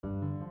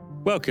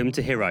Welcome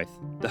to Hiraeth,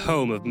 the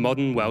home of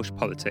modern Welsh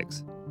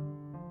politics.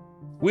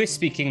 We're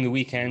speaking the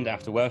weekend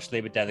after Welsh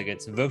Labour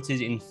delegates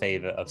voted in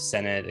favour of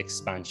Senedd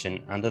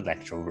expansion and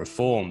electoral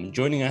reform.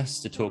 Joining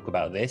us to talk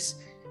about this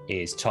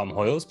is Tom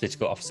Hoyles,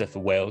 Political Officer for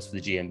Wales for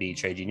the GMB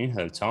Trade Union.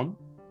 Hello, Tom.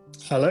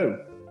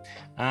 Hello.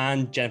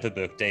 And Jennifer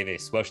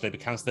Burke-Davies, Welsh Labour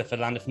Councillor for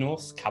Llandaff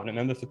North, Cabinet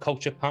Member for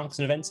Culture, Parks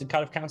and Events in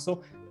Cardiff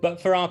Council.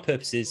 But for our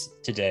purposes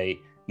today,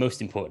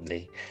 most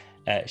importantly,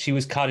 she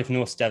was Cardiff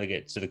North's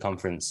delegate to the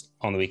conference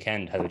on the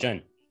weekend. Hello,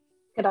 Jen.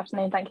 Good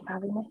afternoon. Thank you for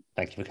having me.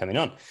 Thank you for coming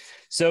on.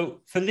 So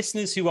for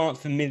listeners who aren't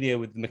familiar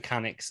with the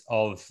mechanics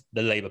of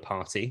the Labour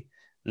Party,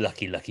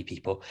 lucky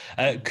people,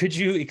 could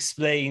you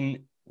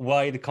explain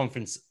why the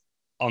conference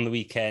on the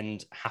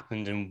weekend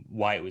happened and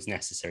why it was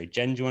necessary?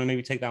 Jen, do you want to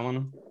maybe take that one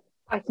on?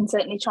 I can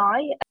certainly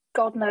try.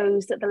 God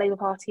knows that the Labour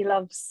Party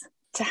loves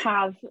to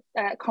have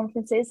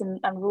conferences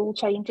and rule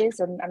changes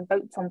and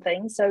votes on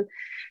things. So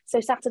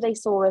Saturday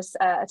saw us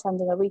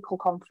attending a recall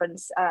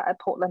conference at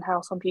Portland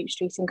House on Bute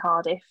Street in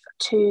Cardiff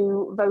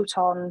to vote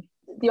on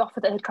the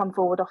offer that had come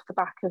forward off the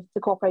back of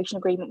the cooperation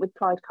agreement with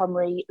Plaid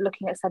Cymru,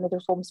 looking at Senedd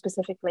reform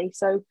specifically.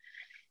 So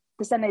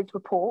the Senedd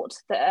report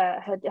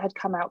that had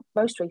come out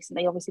most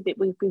recently, obviously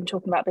we've been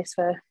talking about this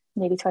for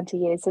nearly 20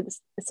 years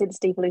since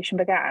devolution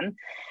began,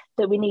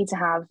 that we need to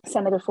have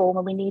Senedd reform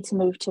and we need to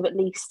move to at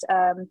least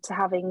to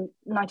having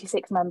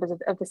 96 members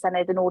of the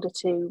Senedd in order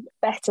to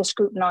better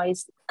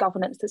scrutinise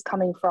governance that's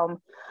coming from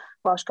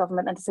Welsh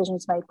Government and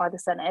decisions made by the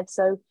Senedd.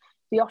 So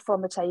the offer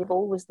on the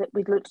table was that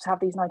we'd look to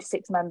have these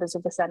 96 members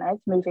of the Senedd,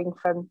 moving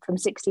from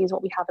 60 is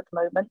what we have at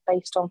the moment,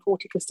 based on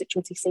 40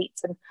 constituency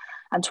seats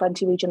and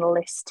 20 regional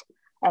list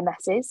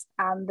MSs,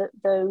 and that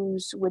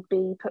those would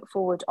be put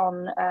forward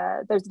on,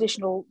 those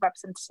additional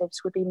representatives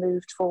would be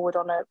moved forward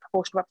on a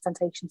proportional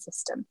representation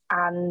system.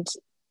 And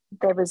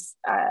there was,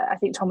 I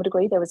think Tom would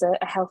agree, there was a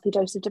healthy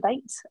dose of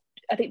debate.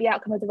 I think the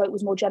outcome of the vote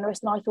was more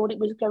generous than I thought it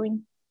was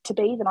going to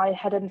be, than I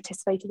had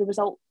anticipated the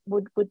result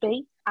would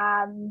be.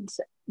 And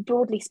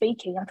broadly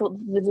speaking, I thought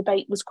the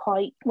debate was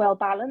quite well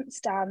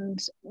balanced and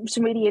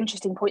some really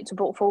interesting points were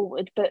brought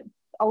forward, but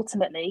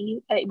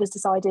ultimately, it was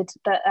decided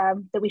that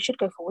we should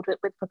go forward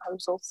with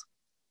proposals.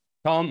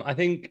 Tom, I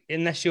think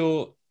unless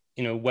you're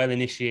well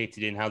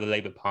initiated in how the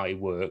Labour Party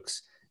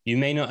works, you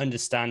may not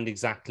understand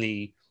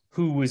exactly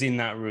who was in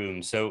that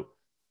room. So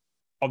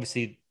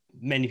obviously,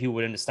 many people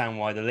would understand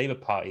why the Labour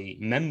Party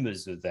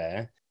members were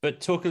there,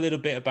 but talk a little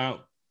bit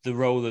about the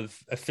role of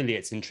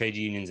affiliates and trade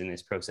unions in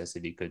this process,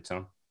 if you could,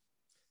 Tom.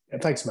 Yeah,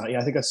 thanks, Matt. Yeah,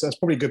 I think that's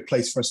probably a good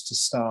place for us to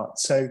start.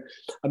 So,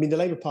 I mean, the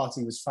Labour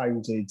Party was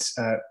founded,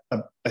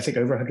 I think,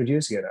 over 100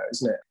 years ago now,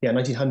 isn't it? Yeah,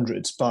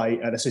 1900s, by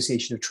an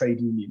association of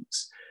trade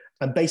unions.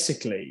 And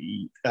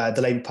basically, the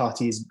Labour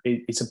Party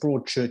it's a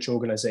broad church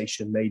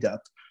organisation made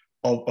up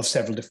of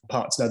several different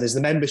parts. Now, there's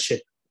the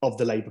membership of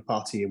the Labour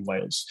Party in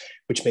Wales,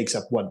 which makes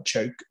up one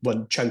chunk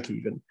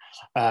even.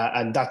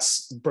 And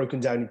that's broken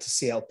down into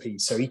CLP.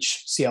 So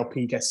each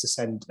CLP gets to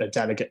send a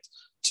delegate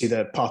to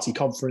the party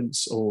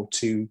conference or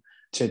to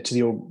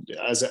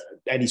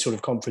any sort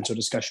of conference or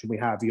discussion we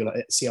have.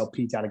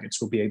 CLP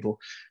delegates will be able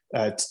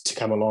to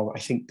come along. I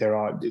think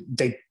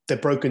they're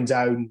broken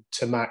down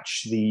to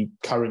match the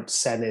current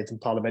Senedd and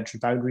parliamentary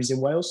boundaries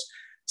in Wales.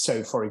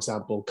 So, for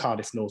example,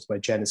 Cardiff North, where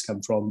Jen has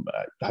come from,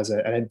 has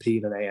an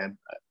MP and an AM,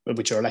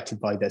 which are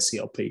elected by their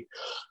CLP.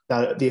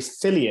 Now, the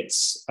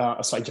affiliates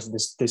are slightly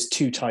different. There's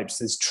two types.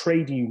 There's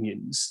trade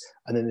unions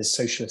and then there's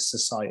socialist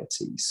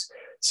societies.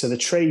 So the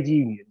trade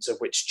unions, of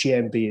which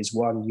GMB is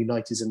one,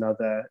 Unite is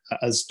another,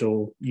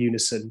 USDAW,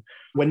 Unison,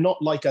 we're not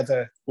like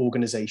other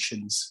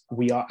organisations.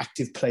 We are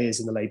active players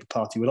in the Labour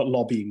Party. We're not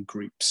lobbying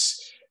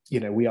groups.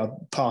 We are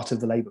part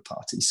of the Labour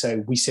Party.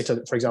 So we sit,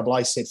 for example,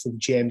 I sit from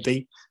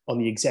GMB on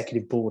the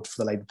executive board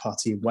for the Labour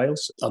Party in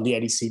Wales. On the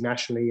NEC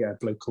nationally, a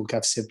bloke called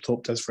Gav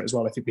Sibthorpe does for it as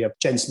well. I think we have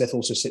Jen Smith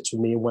also sits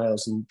with me in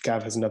Wales, and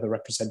Gav has another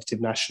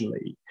representative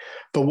nationally.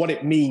 But what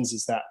it means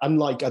is that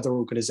unlike other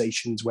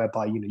organisations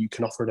whereby, you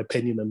can offer an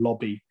opinion and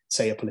lobby,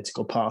 say, a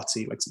political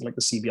party, like something like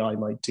the CBI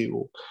might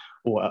do,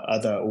 or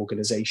other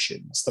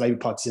organisations, the Labour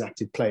Party is an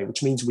active player,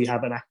 which means we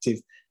have an active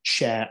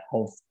share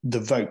of the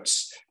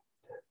votes.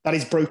 That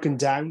is broken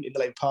down in the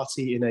Labour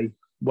Party in a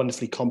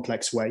wonderfully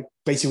complex way.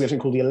 Basically, we have something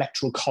called the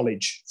Electoral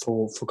College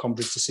for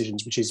conference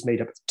decisions, which is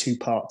made up of two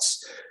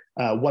parts.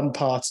 One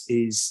part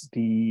is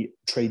the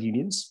trade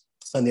unions,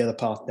 and the other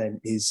part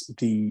then is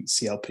the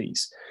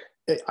CLPs.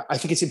 I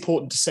think it's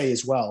important to say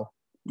as well,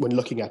 when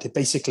looking at it,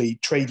 basically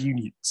trade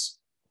unions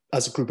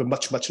as a group are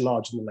much, much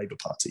larger than the Labour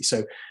Party.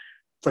 So,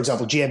 for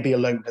example, GMB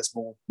alone has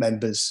more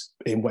members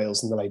in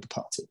Wales than the Labour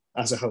Party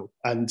as a whole.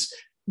 And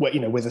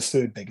we're the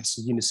third biggest,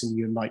 so Unison and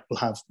Unite will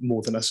have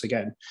more than us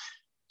again.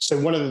 So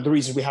one of the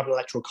reasons we have an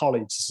electoral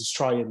college is to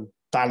try and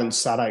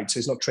balance that out. So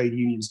it's not trade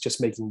unions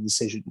just making the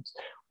decisions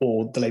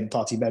or the Labour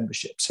Party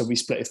membership. So we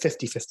split it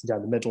 50-50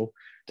 down the middle.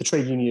 The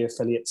trade union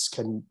affiliates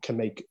can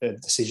make a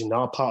decision. They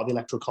are part of the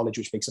electoral college,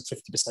 which makes up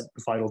 50% of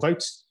the final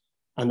vote.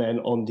 And then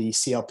on the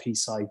CLP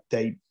side,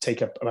 they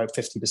take up about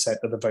 50%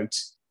 of the vote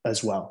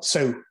as well.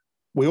 So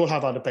we all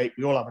have our debate,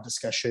 we all have a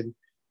discussion.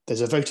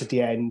 There's a vote at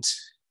the end.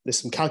 There's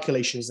some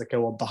calculations that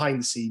go on behind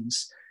the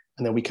scenes,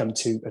 and then we come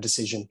to a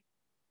decision.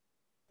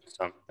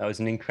 So that was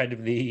an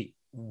incredibly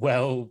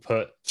well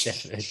put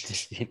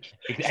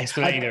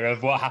explainer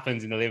of what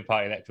happens in the Labour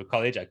Party Electoral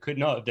College. I could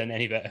not have done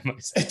any better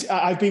myself.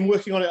 I've been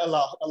working on it a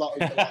lot over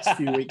the last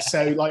few weeks.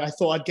 So like, I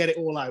thought I'd get it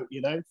all out,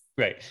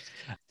 Great.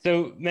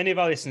 So many of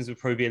our listeners would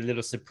probably be a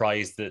little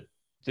surprised that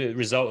the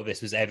result of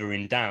this was ever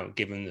in doubt,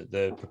 given that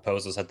the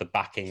proposals had the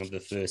backing of the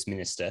First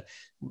Minister.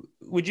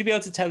 Would you be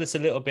able to tell us a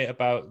little bit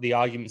about the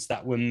arguments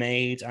that were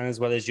made, and as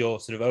well as your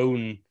sort of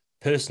own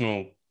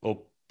personal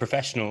or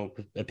professional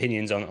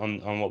opinions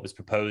on what was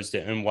proposed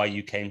and why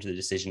you came to the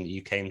decision that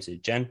you came to?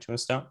 Jen, do you want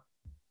to start?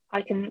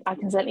 I can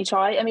certainly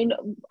try. I mean,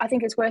 I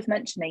think it's worth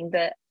mentioning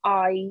that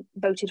I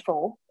voted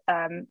for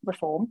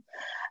reform,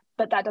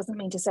 but that doesn't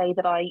mean to say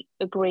that I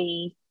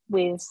agree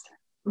with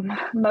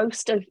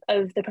most of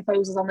the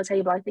proposals on the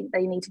table. I think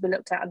they need to be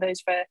looked at, and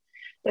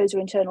those are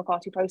internal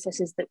party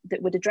processes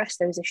that would address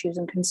those issues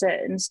and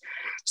concerns.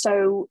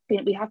 So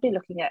we have been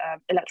looking at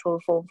electoral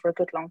reform for a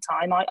good long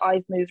time.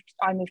 I moved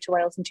to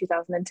Wales in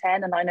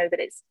 2010, and I know that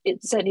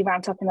it's certainly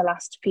ramped up in the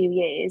last few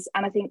years.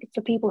 And I think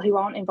for people who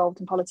aren't involved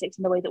in politics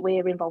in the way that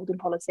we're involved in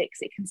politics,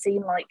 it can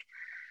seem like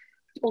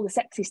all the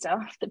sexy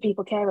stuff that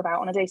people care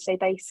about on a day-to-day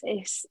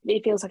basis,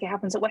 it feels like it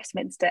happens at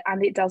Westminster,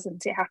 and it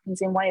doesn't. It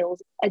happens in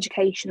Wales.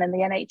 Education and the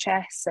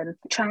NHS and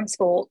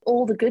transport,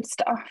 all the good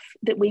stuff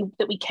that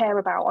we care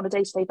about on a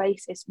day-to-day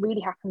basis really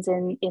happens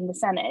in the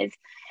Senedd,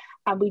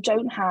 and we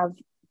don't have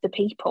the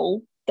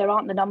people. There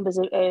aren't the numbers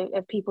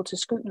of people to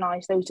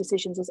scrutinise those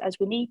decisions as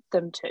we need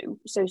them to.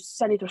 So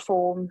Senedd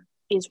reform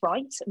is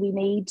right. We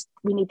need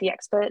the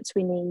experts.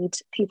 We need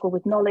people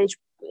with knowledge.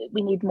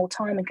 We need more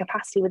time and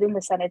capacity within the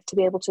Senedd to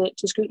be able to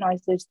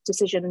scrutinise those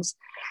decisions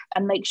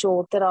and make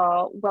sure that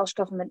our Welsh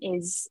government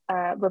is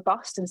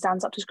robust and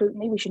stands up to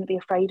scrutiny. We shouldn't be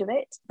afraid of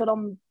it. But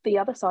on the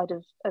other side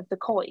of the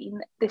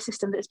coin, this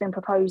system that's been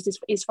proposed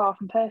is far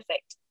from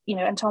perfect.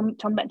 And Tom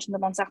mentioned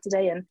them on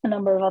Saturday, and a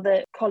number of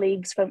other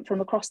colleagues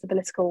from across the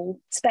political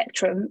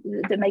spectrum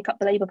that make up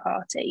the Labour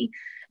Party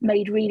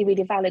made really,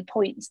 really valid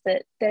points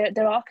that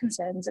there are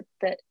concerns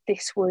that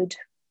this would,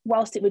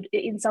 whilst it would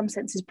in some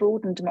senses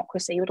broaden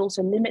democracy, it would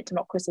also limit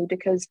democracy,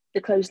 because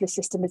the closed list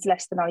system is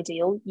less than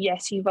ideal.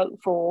 Yes, you vote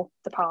for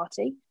the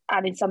party,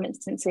 and in some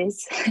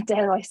instances,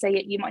 dare I say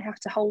it, you might have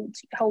to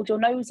hold your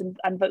nose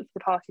and vote for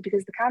the party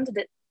because the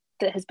candidate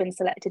that has been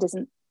selected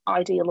isn't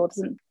ideal or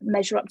doesn't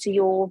measure up to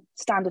your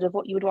standard of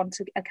what you would want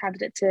a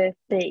candidate to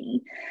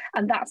be.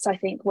 And that's, I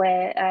think,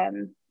 where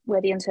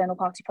the internal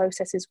party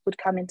processes would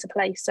come into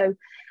place. So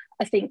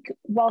I think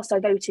whilst I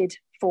voted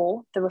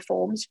for the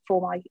reforms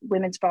for my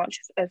women's branch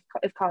of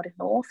Cardiff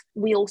North,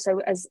 we also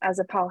as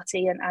a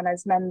party and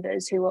as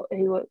members who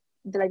are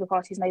the Labour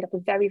Party is made up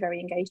of very,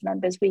 very engaged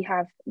members. We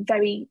have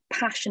very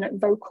passionate,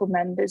 vocal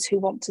members who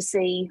want to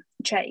see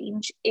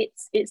change.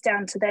 It's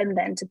down to them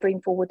then to bring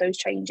forward those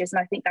changes,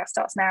 and I think that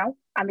starts now.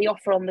 And the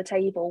offer on the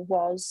table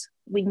was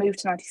we moved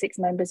to 96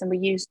 members and we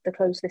used the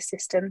closed list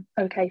system.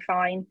 Okay,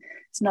 fine.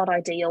 It's not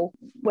ideal.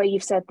 Where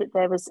you've said that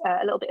there was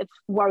a little bit of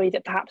worry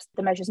that perhaps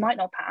the measures might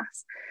not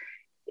pass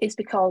is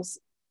because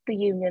the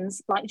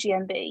unions, like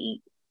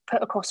GMB,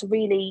 put across a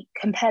really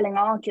compelling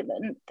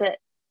argument that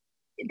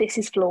this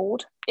is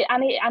flawed,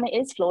 and it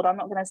is flawed. I'm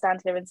not going to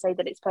stand here and say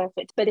that it's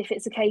perfect, but if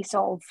it's a case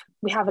of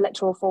we have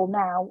electoral reform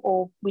now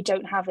or we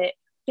don't have it,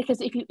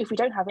 because if we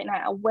don't have it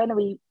now, when are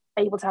we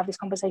able to have this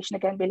conversation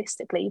again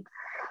realistically?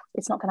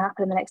 It's not going to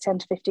happen in the next 10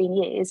 to 15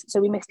 years, so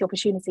we missed the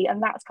opportunity.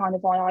 And that's kind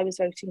of why I was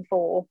voting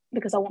for,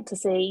 because I want to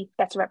see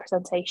better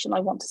representation,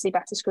 I want to see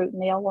better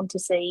scrutiny, I want to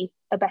see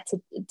a better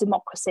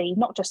democracy,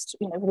 not just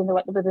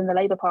within the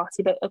Labour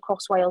Party, but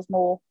across Wales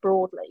more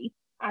broadly.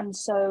 And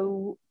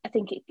so I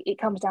think it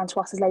comes down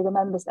to us as Labour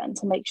members then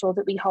to make sure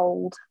that we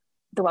hold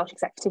the Welsh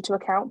Executive to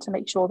account, to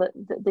make sure that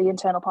the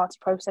internal party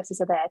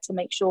processes are there, to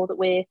make sure that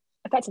we're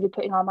effectively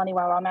putting our money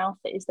where our mouth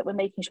is, that we're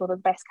making sure that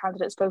the best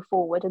candidates go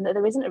forward, and that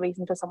there isn't a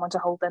reason for someone to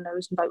hold their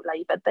nose and vote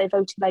Labour. They're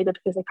voting Labour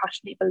because they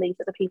passionately believe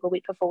that the people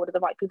we put forward are the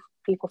right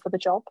people for the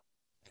job.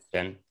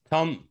 Jen.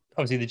 Tom,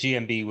 obviously the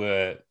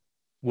GMB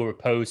were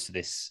opposed to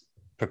this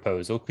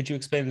proposal. Could you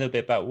explain a little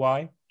bit about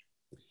why?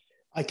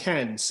 I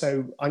can.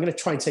 So I'm going to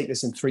try and take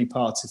this in three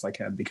parts if I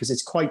can, because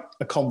it's quite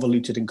a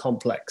convoluted and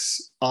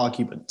complex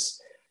argument,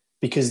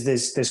 because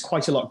there's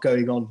quite a lot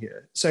going on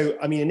here. So,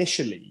 I mean,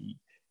 initially,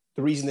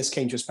 the reason this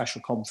came to a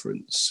special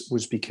conference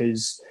was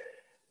because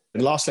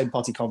the last Labour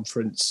Party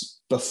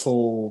conference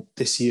before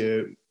this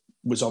year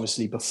was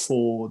obviously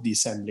before the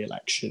Assembly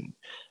election.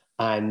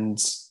 And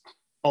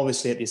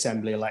obviously at the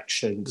Assembly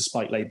election,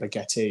 despite Labour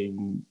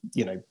getting,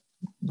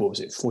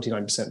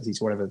 49% of these,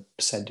 whatever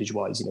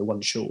percentage-wise, one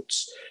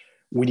shorts,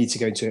 we need to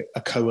go into a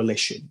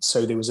coalition.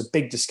 So there was a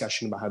big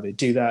discussion about how they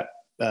do that.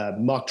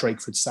 Mark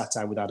Drakeford sat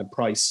down with Adam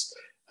Price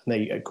and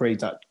they agreed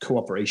that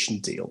cooperation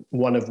deal,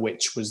 one of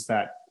which was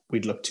that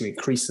we'd look to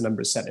increase the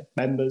number of Senate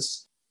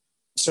members.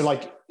 So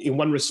in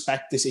one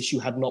respect, this issue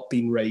had not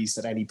been raised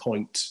at any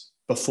point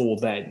before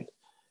then.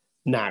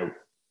 Now,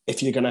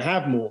 if you're going to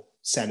have more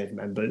Senate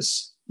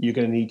members, you're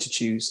going to need to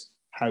choose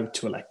how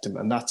to elect them.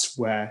 And that's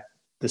where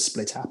the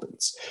split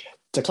happens.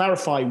 To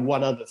clarify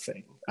one other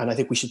thing, and I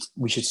think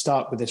we should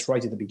start with this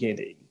right at the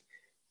beginning,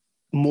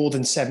 more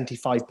than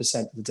 75%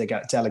 of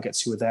the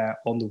delegates who were there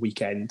on the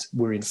weekend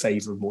were in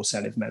favour of more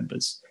Senedd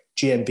members.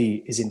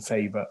 GMB is in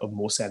favour of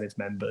more Senedd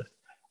members.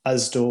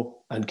 USDO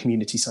and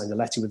Community signed a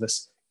letter with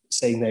us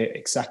saying they're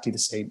exactly the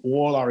same.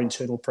 All our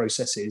internal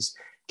processes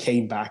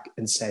came back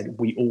and said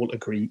we all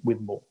agree with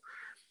more.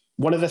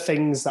 One of the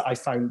things that I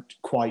found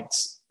quite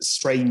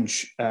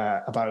strange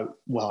I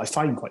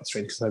find quite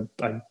strange because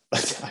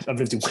I've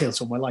lived in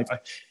Wales all my life.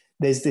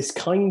 There's this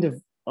kind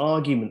of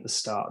argument that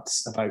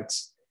starts about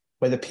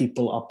whether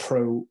people are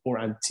pro or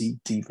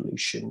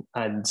anti-devolution.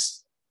 And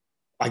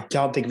I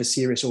can't think of a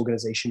serious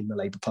organisation in the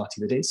Labour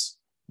Party that is.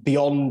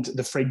 Beyond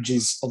the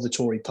fringes of the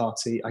Tory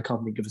party, I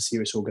can't think of a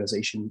serious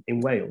organisation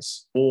in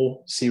Wales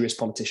or serious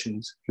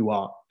politicians who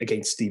are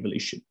against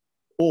devolution,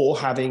 or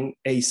having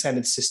a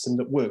Senedd system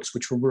that works,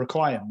 which will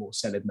require more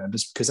Senedd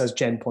members, because as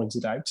Jen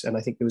pointed out, and I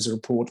think there was a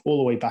report all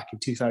the way back in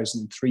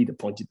 2003 that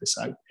pointed this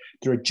out,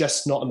 there are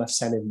just not enough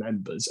Senedd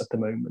members at the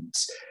moment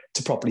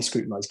to properly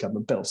scrutinise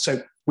government bills.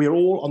 So we're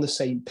all on the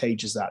same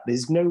page as that.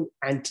 There's no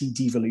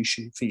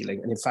anti-devolution feeling.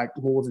 And in fact,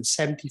 more than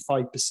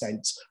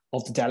 75%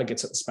 of the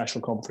delegates at the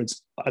special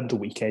conference at the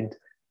weekend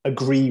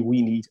agree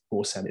we need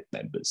more Senedd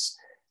members.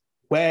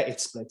 Where it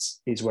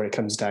splits is where it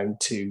comes down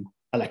to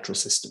electoral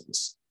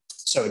systems.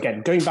 So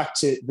again, going back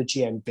to the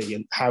GMB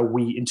and how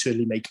we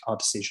internally make our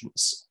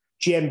decisions.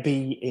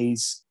 GMB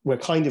is, we're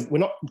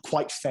not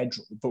quite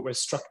federal, but we're a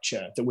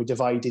structure that we're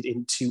divided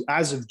into,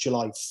 as of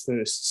July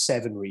 1st,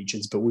 7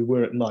 regions, but we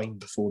were at 9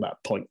 before that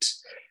point.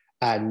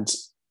 And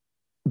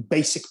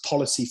basic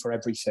policy for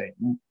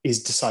everything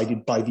is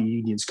decided by the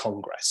union's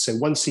Congress. So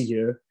once a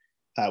year,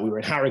 we were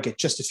in Harrogate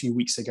just a few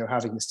weeks ago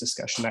having this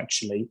discussion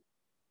actually.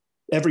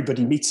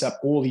 Everybody meets up,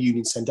 all the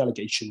unions send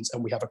delegations,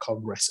 and we have a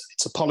Congress.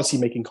 It's a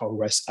policy-making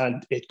Congress,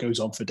 and it goes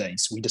on for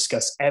days. We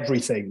discuss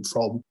everything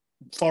from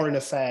foreign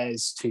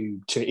affairs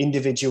to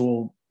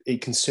individual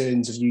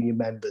concerns of union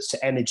members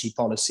to energy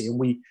policy, and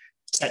we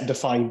set and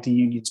define the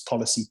union's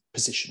policy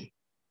position.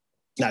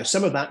 Now,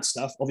 some of that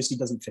stuff obviously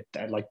doesn't fit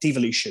there, like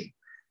devolution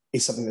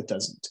is something that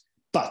doesn't.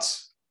 But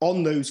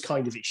on those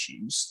kind of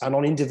issues and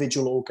on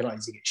individual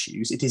organising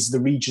issues, it is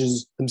the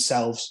regions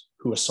themselves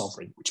who are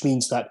sovereign, which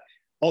means that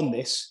on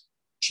this,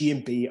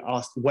 GMB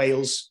are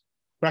Wales,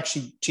 we're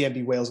actually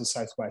GMB Wales and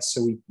South West.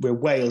 So we're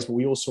Wales, but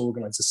we also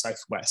organise the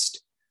South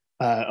West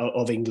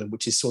of England,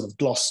 which is sort of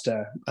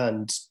Gloucester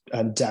and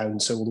down,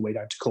 so all the way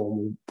down to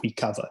Cornwall we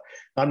cover.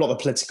 I'm not the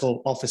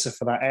political officer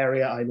for that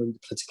area, I'm only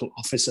the political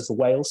officer for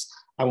Wales,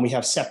 and we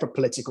have separate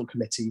political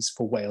committees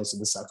for Wales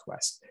and the South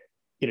West.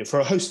 You know,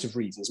 for a host of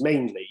reasons,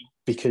 mainly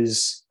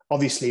because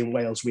obviously in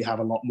Wales we have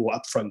a lot more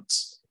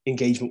upfront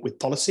engagement with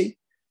policy,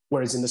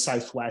 whereas in the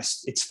South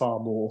West it's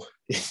far more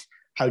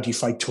how do you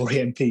fight Tory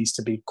MPs,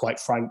 to be quite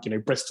frank. You know,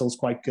 Bristol's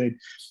quite good.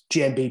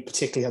 GMB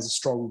particularly has a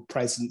strong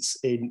presence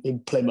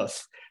in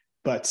Plymouth,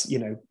 but, you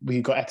know,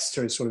 we've got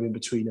Exeter sort of in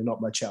between and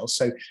not much else.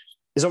 So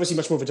there's obviously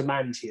much more of a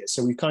demand here.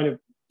 So we've kind of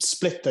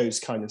split those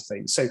kind of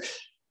things. So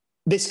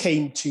this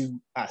came to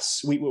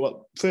us.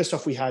 Well, first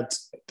off, we had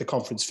the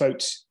conference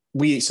vote.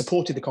 We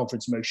supported the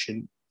conference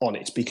motion on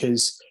it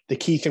because the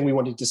key thing we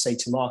wanted to say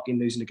to Mark in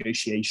those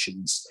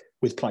negotiations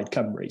with Plaid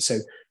Cymru. So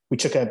we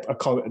took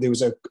there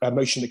was a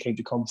motion that came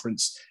to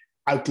conference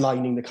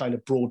outlining the kind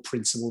of broad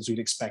principles we'd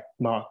expect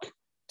Mark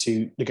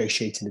to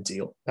negotiate in a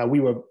deal. Now, we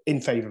were in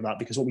favour of that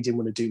because what we didn't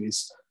want to do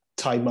is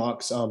tie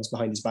Mark's arms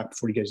behind his back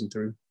before he goes in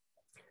through.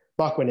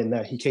 Mark went in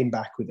there, he came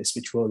back with this,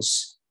 which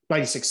was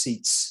 96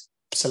 seats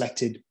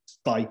selected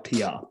by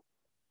PR.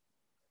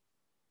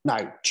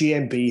 Now,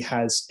 GMB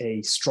has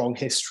a strong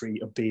history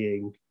of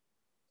being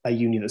a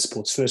union that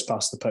supports first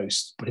past the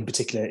post, but in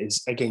particular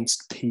is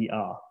against PR.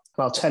 And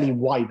I'll tell you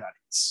why that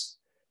is.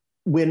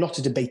 We're not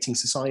a debating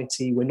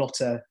society. We're not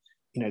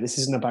this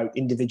isn't about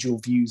individual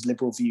views,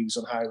 liberal views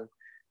on how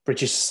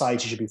British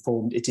society should be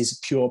formed. It is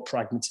pure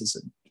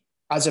pragmatism.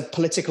 As a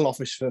political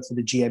officer for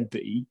the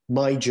GMB,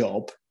 my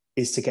job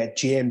is to get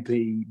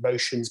GMB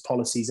motions,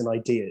 policies, and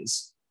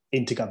ideas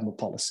into government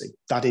policy.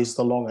 That is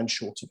the long and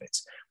short of it.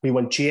 We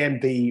want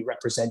GMB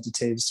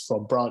representatives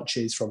from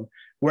branches, from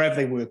wherever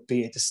they work,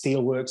 be it a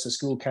steelworks, a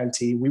school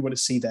canteen. We want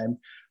to see them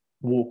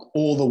walk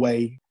all the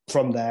way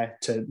from there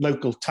to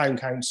local town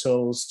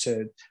councils,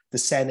 to the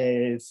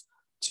Senedd,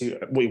 to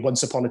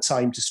once upon a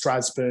time to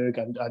Strasbourg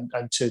and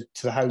to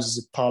the Houses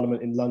of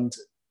Parliament in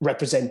London,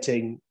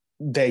 representing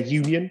their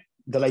union,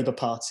 the Labour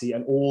Party,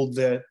 and all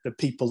the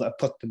people that have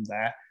put them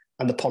there,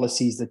 and the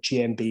policies that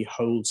GMB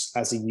holds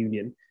as a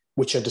union,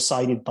 which are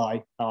decided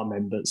by our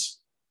members.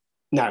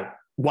 Now,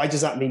 why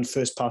does that mean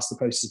first past the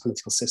post as a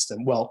political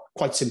system? Well,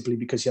 quite simply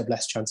because you have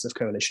less chance of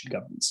coalition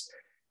governments.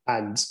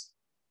 And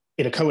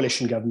in a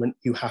coalition government,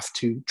 you have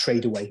to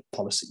trade away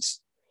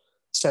policies.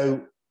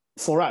 So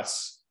for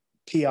us,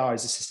 PR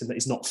is a system that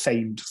is not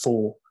famed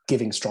for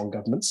giving strong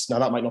governments. Now,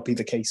 that might not be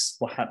the case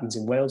what happens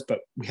in Wales,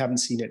 but we haven't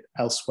seen it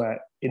elsewhere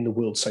in the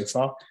world so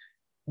far.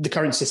 The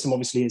current system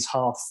obviously is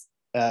half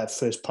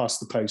first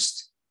past the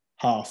post,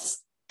 half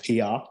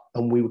PR,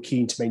 and we were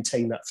keen to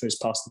maintain that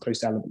first past the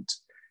post element,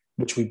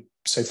 which we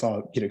so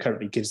far,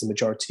 currently gives the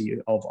majority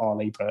of our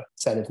Labour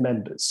Senate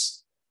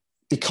members,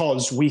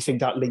 because we think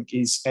that link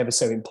is ever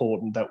so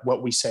important, that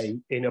what we say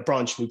in a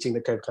branch meeting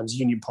that becomes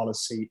union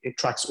policy, it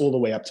tracks all the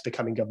way up to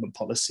becoming government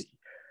policy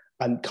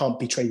and can't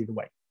be traded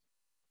away.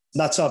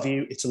 That's our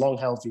view. It's a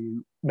long-held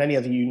view. Many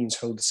other unions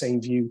hold the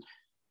same view.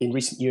 In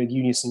recent years,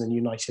 Unison and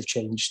Unite have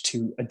changed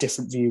to a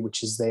different view,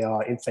 which is they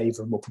are in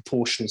favour of more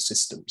proportional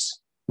systems.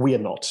 We are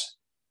not.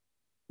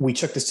 We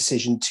took this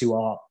decision to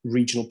our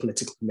regional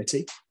political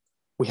committee.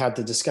 We had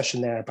the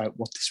discussion there about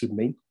what this would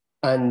mean.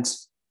 And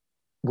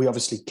we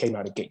obviously came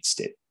out against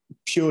it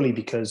purely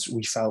because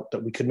we felt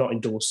that we could not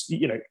endorse,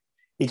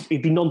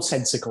 it'd be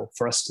nonsensical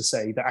for us to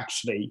say that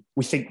actually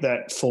we think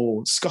that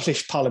for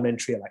Scottish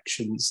parliamentary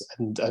elections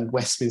and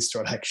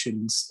Westminster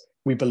elections,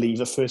 we believe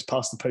that first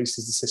past the post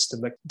is the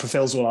system that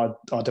fulfills all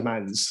our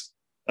demands.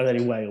 And then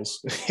in Wales,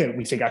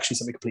 we think actually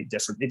something completely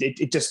different.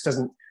 It just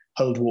doesn't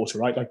hold water,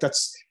 right? Like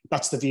that's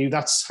the view.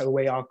 That's the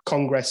way our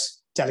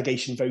Congress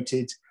delegation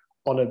voted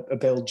on a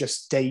bill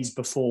just days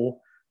before,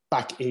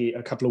 back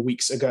a couple of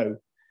weeks ago.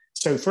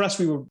 So for us,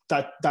 we were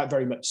that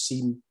very much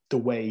seemed the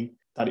way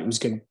that it was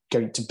going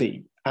to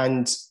be.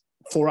 And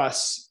for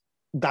us,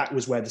 that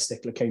was where the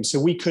stickler came. So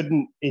we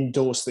couldn't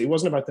endorse that. It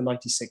wasn't about the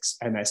 96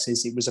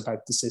 MSs, it was about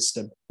the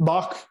system.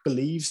 Mark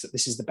believes that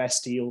this is the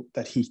best deal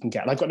that he can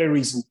get. And I've got no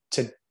reason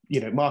to,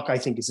 Mark, I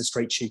think, is a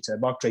straight shooter.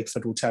 Mark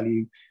Drakeford will tell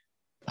you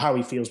how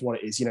he feels, what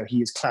it is.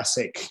 He is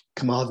classic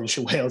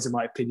Carmarthenshire Wales, in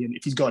my opinion.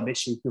 If he's got an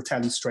issue, he'll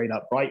tell you straight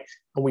up, right?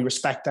 And we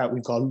respect that.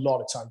 We've got a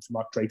lot of time for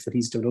Mark Drakeford.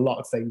 He's doing a lot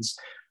of things,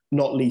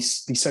 not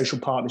least the social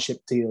partnership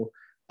deal,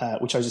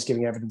 which I was just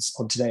giving evidence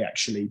on today,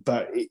 actually.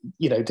 But,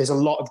 there's a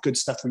lot of good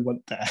stuff we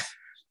want there.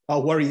 Our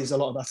worry is a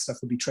lot of that stuff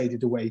will be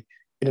traded away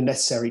in a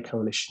necessary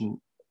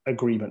coalition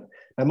agreement.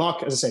 Now,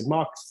 Mark, as I said,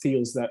 Mark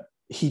feels that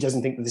he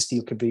doesn't think that this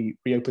deal could be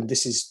reopened.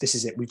 This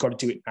is it. We've got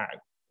to do it now.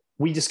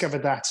 We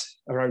discovered that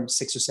around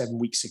 6 or 7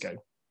 weeks ago.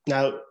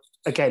 Now,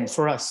 again,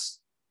 for us,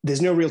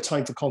 there's no real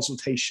time for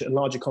consultation, a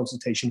larger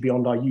consultation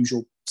beyond our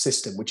usual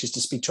system, which is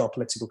to speak to our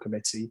political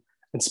committee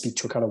and speak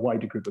to a kind of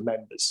wider group of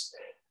members.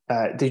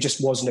 There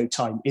just was no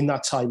time. In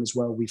that time as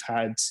well, we've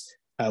had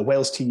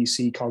Wales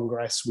TUC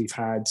Congress, we've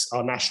had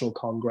our National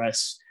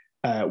Congress,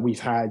 we've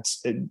had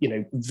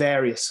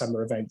various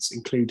summer events,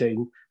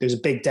 including there's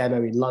a big demo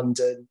in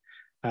London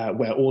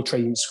where all trade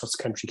unions across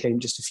the country came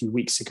just a few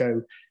weeks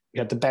ago. We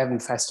had the Bevan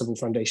Festival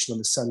Foundation on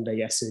the Sunday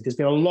yesterday. There's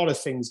been a lot of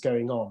things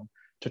going on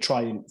to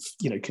try and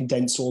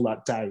condense all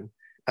that down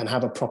and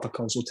have a proper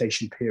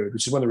consultation period,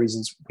 which is one of the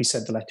reasons we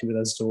sent the letter with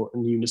Usdaw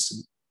and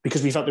Unison,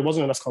 because we felt there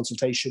wasn't enough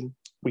consultation.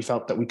 We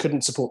felt that we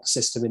couldn't support the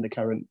system in the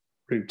current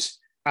route.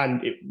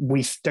 And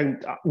we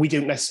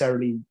don't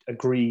necessarily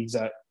agree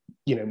that,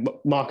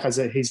 Mark has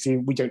his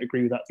view. We don't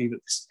agree with that view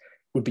that this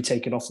would be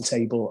taken off the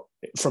table.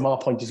 From our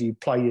point of view,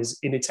 Plaid is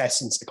in its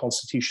essence a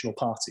constitutional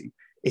party.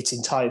 Its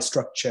entire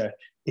structure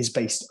is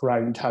based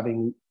around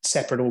having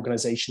separate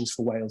organisations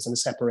for Wales and a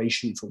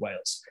separation for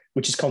Wales,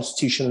 which is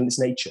constitutional in its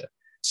nature.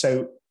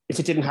 So if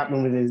it didn't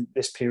happen within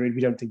this period,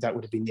 we don't think that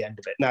would have been the end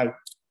of it. Now,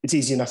 it's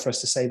easy enough for us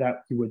to say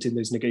that. We weren't in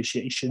those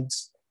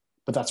negotiations,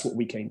 but that's what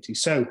we came to.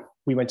 So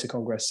we went to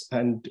Congress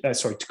and,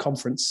 to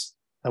conference,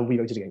 and we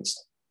voted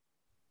against.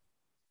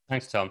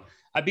 Thanks, Tom.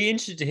 I'd be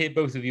interested to hear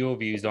both of your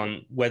views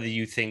on whether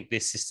you think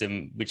this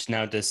system, which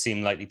now does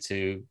seem likely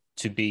to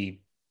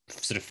be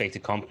sort of fait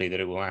accompli,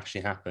 that it will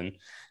actually happen.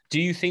 Do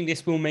you think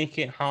this will make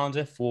it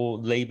harder for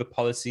Labour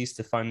policies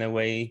to find their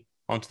way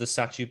onto the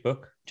statute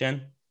book,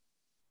 Jen?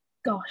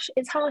 Gosh,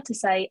 it's hard to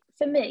say.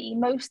 For me,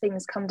 most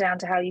things come down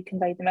to how you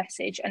convey the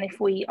message. And if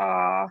we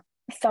are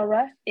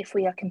thorough, if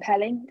we are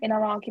compelling in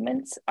our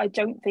arguments, I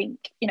don't think,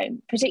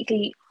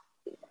 particularly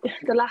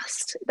the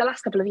last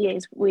couple of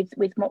years with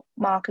what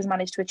Mark has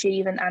managed to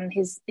achieve and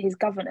his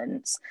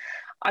governance,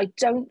 I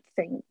don't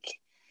think,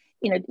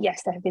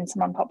 yes, there have been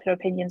some unpopular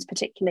opinions,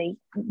 particularly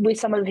with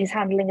some of his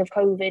handling of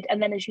COVID.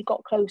 And then as you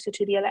got closer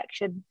to the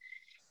election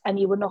and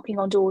you were knocking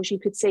on doors, you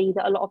could see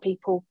that a lot of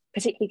people,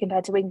 particularly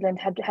compared to England,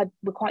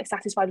 were quite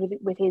satisfied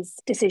with his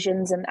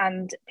decisions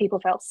and people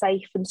felt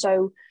safe. And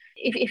so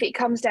if it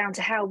comes down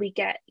to how we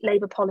get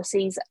Labour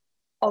policies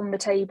on the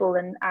table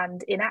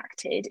and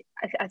enacted,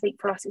 I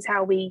think for us it's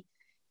how we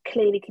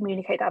clearly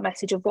communicate that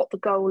message of what the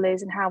goal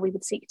is and how we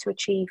would seek to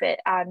achieve it.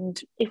 And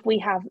if we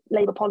have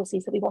Labour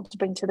policies that we want to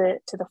bring to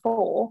the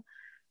fore,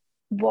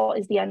 what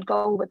is the end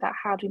goal with that?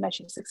 How do we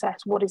measure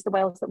success? What is the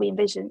Wales that we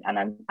envision?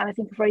 And I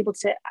think if we're able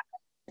to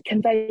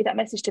convey that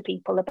message to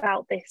people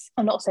about this,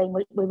 I'm not saying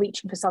we're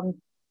reaching for some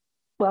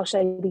Welsh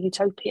Labour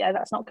utopia.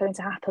 That's not going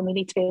to happen. We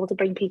need to be able to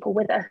bring people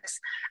with us,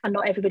 and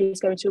not everybody is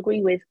going to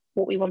agree with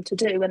what we want to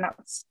do, and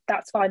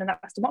that's fine, and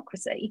that's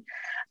democracy.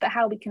 But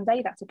how we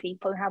convey that to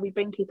people and how we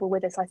bring people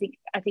with us, I think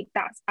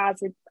that's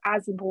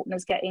as important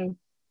as getting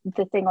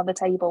the thing on the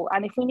table.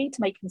 And if we need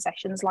to make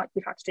concessions like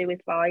we've had to do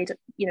with Plaid,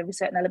 with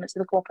certain elements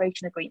of the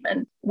cooperation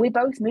agreement, we're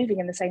both moving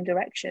in the same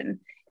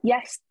direction.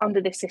 Yes,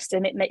 under this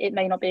system, it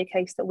may not be a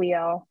case that we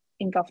are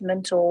in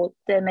government, or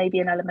there may be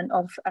an element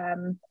of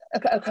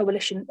a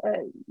coalition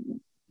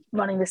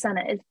running the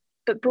Senate.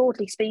 But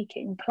broadly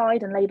speaking,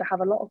 Plaid and Labour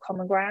have a lot of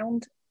common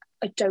ground.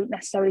 I don't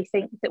necessarily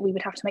think that we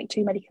would have to make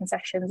too many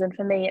concessions. And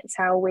for me, it's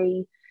how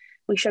we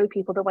show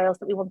people the Wales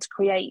that we want to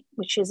create,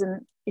 which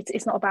isn't,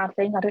 it's not a bad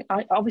thing.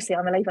 Obviously,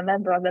 I'm a Labour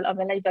member, I'm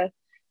a Labour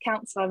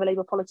councillor, I'm a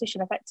Labour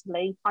politician,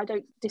 effectively. I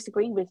don't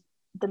disagree with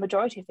the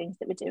majority of things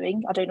that we're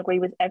doing. I don't agree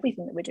with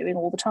everything that we're doing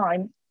all the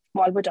time.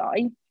 Why would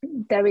I?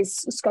 There is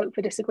scope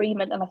for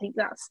disagreement, and I think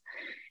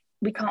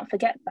we can't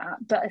forget that.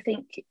 But I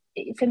think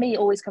for me, it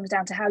always comes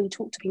down to how you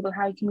talk to people,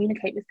 how you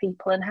communicate with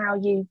people, and how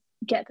you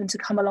get them to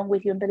come along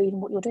with you and believe in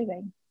what you're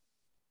doing.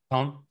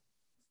 Tom?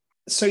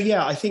 So,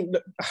 yeah, I think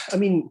that, I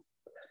mean,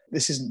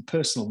 this isn't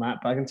personal, Matt,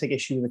 but I can take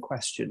issue with the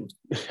question,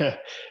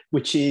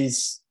 which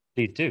is...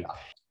 Please do.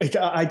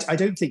 I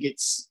don't think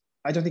it's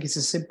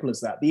as simple as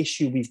that. The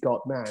issue we've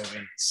got now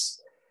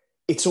is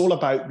it's all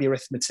about the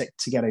arithmetic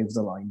to get over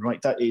the line,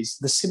 right? That is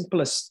the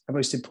simplest and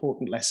most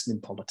important lesson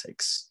in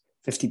politics,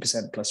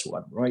 50% plus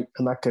one, right?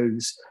 And that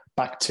goes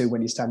back to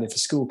when you're standing for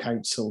school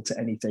council to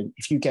anything.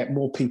 If you get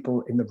more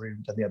people in the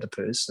room than the other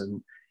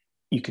person,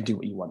 you can do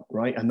what you want,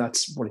 right? And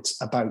that's what it's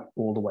about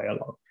all the way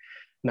along.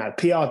 Now,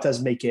 PR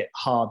does make it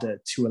harder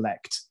to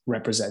elect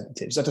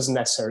representatives. That doesn't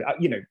necessarily,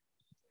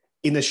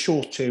 in the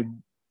short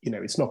term,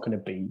 it's not going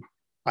to be,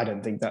 I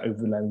don't think, that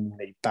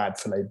overwhelmingly bad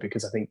for Labour,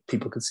 because I think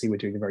people can see we're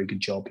doing a very good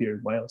job here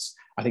in Wales.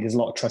 I think there's a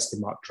lot of trust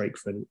in Mark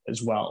Drakeford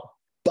as well.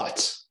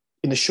 But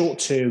in the short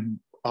term,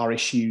 our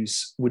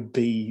issues would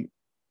be,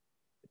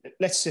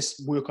 let's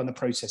just work on the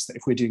process that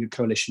if we're doing a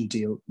coalition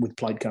deal with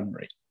Plaid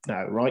Cymru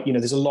now, right?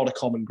 There's a lot of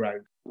common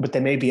ground, but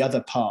there may be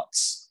other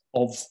parts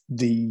of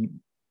the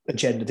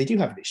agenda they do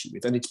have an issue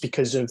with. And it's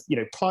because of,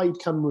 Plaid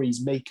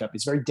Cymru's makeup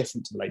is very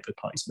different to the Labour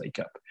Party's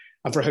makeup.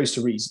 And for a host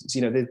of reasons,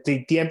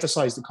 they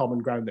de-emphasise the common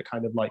ground that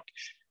kind of like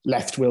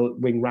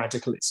left-wing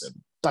radicalism.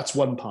 That's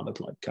one part of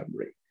Plaid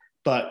Cymru.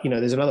 But,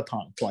 there's another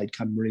part of Plaid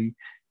Cymru,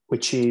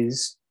 which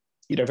is,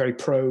 very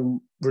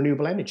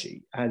pro-renewable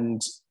energy.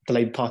 And the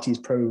Labour Party is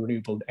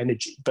pro-renewable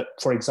energy. But,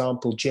 for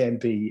example,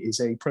 JMB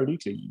is a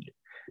pro-nuclear union.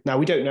 Now,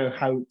 we don't know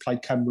how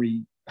Plaid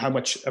Cymru, how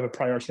much of a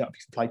priority that would be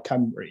for Plaid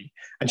Cymru.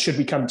 And should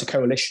we come to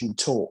coalition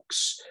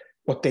talks,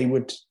 what they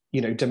would,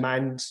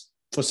 demand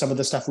for some of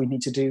the stuff we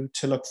need to do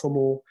to look for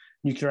more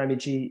nuclear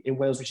energy in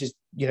Wales, which is,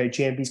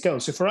 GMB's goal.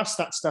 So for us,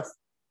 that stuff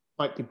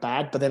might be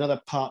bad, but then other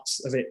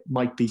parts of it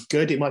might be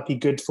good. It might be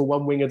good for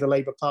one wing of the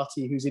Labour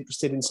Party who's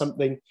interested in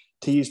something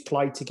to use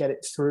Plaid to get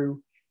it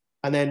through.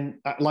 And then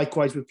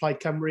likewise with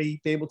Plaid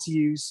Cymru, be able to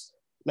use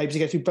Labour to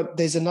get through. But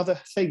there's another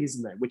thing,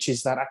 isn't there, which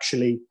is that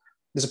actually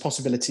there's a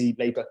possibility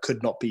Labour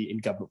could not be in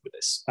government with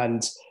this.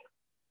 And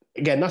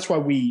again, that's why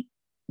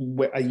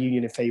we're a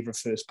union in favour of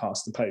first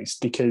past the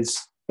post, because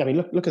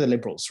look at the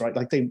Liberals, right?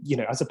 Like they,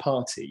 as a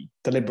party,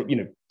 the Liberal,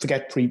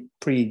 forget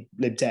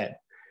pre-Lib Dem,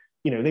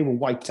 they were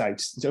wiped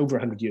out over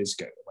 100 years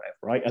ago or whatever,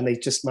 right? And they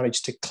just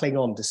managed to cling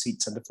on to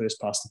seats under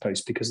first past the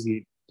post because of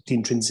the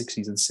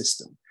intrinsicies of the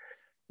system.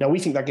 Now, we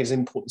think that gives an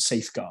important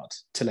safeguard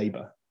to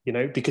Labour,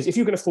 because if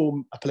you're going to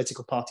form a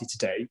political party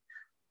today,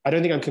 I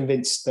don't think I'm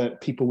convinced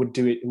that people would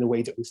do it in the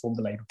way that we formed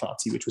the Labour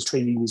Party, which was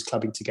trade unions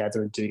clubbing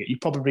together and doing it.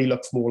 You'd probably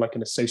look for more like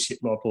an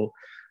associate model,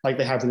 like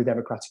they have in the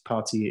Democratic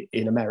Party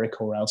in America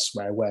or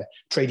elsewhere, where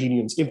trade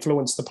unions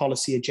influence the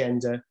policy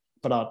agenda,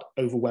 but aren't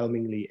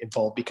overwhelmingly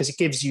involved, because it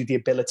gives you the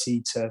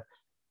ability to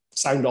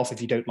sound off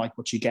if you don't like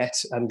what you get.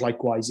 And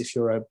likewise, if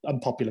you're an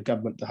unpopular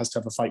government that has to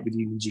have a fight with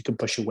unions, you can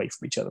push away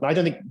from each other. And I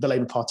don't think the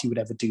Labour Party would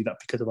ever do that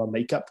because of our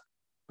makeup.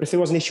 But if there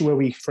was an issue where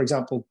we, for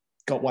example,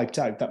 got wiped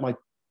out, that might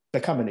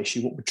become an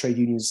issue. What would trade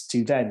unions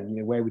do then?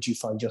 Where would you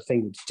find your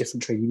thing with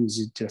different trade unions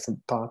in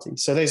different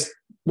parties? So there's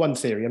one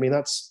theory.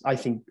 That's, I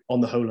think,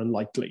 on the whole,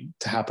 unlikely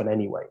to happen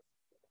anyway.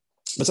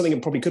 But something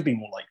that probably could be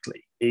more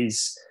likely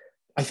is,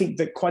 I think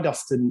that quite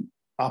often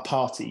our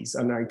parties,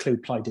 and I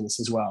include Plaid in this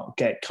as well,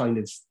 get kind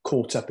of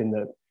caught up in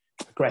the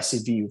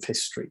aggressive view of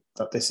history,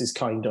 that this is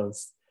kind of,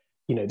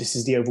 this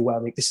is the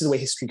overwhelming, this is the way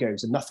history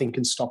goes and nothing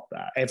can stop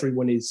that.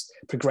 Everyone is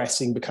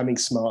progressing, becoming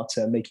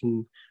smarter,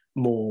 making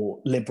more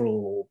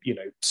liberal,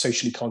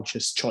 socially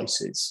conscious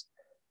choices.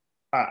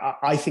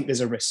 I think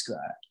there's a risk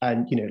there.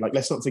 And,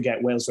 let's not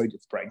forget Wales voted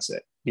for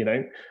Brexit,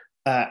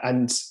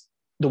 and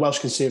the Welsh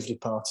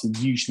Conservative Party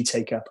usually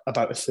take up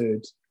about a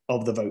third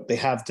of the vote. They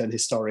have done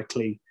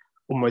historically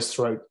almost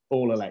throughout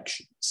all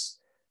elections.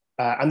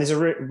 And there's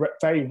a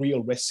very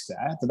real risk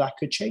there that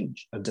could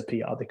change under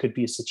PR. There could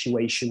be a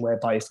situation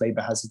whereby if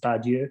Labour has a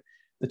bad year,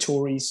 the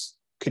Tories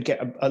could get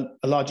a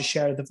larger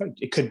share of the vote.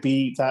 It could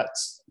be that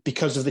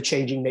because of the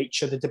changing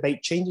nature, the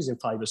debate changes in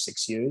 5 or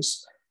 6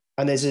 years,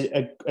 and there's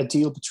a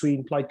deal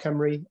between Plaid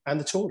Cymru and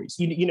the Tories.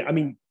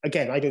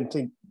 Again, I don't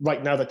think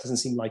right now that doesn't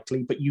seem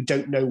likely, but you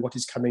don't know what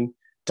is coming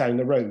down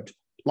the road.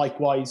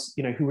 Likewise,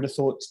 who would have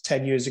thought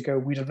 10 years ago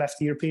we'd have left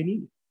the European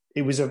Union?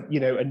 It was a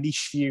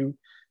niche view,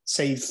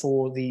 save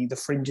for the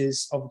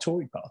fringes of the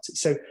Tory party.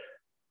 So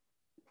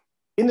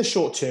in the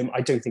short term,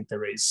 I don't think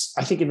there is.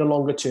 I think in the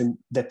longer term,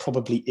 there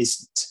probably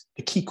isn't.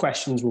 The key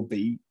questions will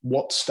be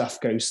what stuff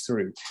goes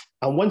through.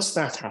 And once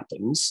that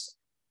happens,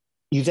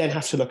 you then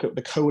have to look at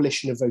the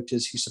coalition of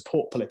voters who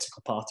support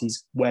political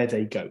parties, where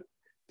they go.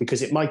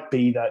 Because it might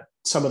be that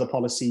some of the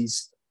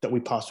policies that we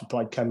passed with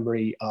Plaid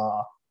Cymru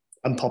are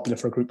unpopular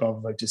for a group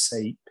of voters,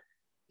 say,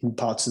 in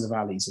parts of the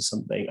valleys or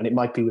something. And it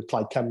might be with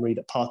Plaid Cymru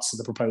that parts of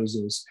the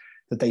proposals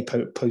that they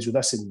pose with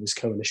us in this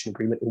coalition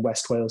agreement in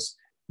West Wales,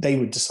 they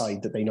would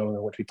decide that they no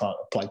longer want to be part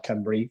of Plaid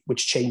Cymru,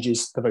 which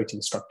changes the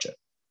voting structure.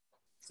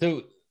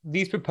 So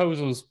these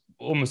proposals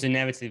almost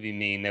inevitably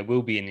mean there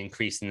will be an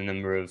increase in the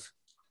number of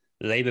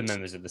Labour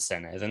members of the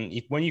Senedd.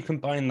 And when you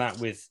combine that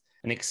with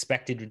an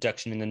expected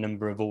reduction in the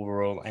number of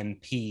overall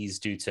MPs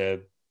due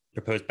to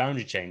proposed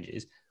boundary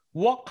changes,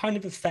 what kind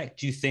of effect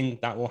do you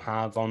think that will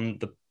have on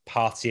the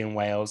party in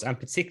Wales, and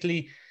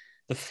particularly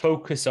the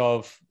focus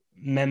of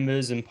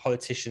members and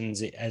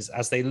politicians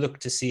as they look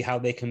to see how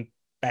they can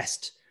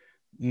best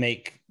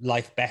make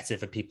life better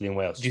for people in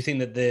Wales? Do you think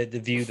that the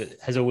view that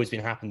has always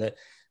been happened, that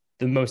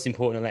the most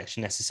important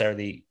election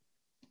necessarily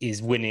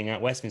is winning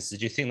at Westminster,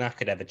 do you think that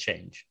could ever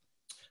change?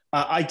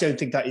 I don't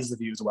think that is the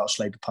view of the Welsh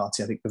Labour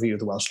Party. I think the view of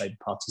the Welsh Labour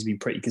Party has been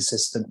pretty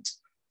consistent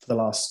for the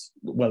last,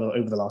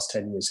 over the last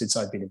 10 years since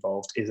I've been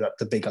involved, is that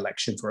the big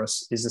election for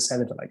us is the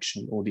Senedd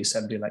election or the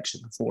Assembly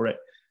election before it.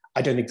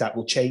 I don't think that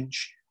will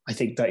change. I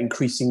think that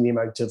increasing the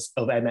amount of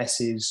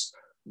MSs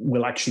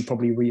will actually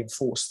probably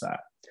reinforce that.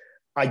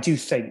 I do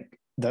think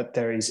that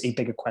there is a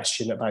bigger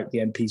question about the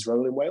MP's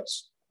role in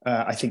Wales.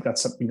 I think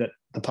that's something that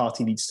the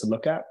party needs to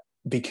look at,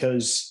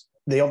 because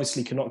they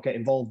obviously cannot get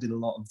involved in a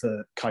lot of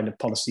the kind of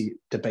policy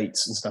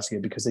debates and stuff here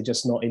because they're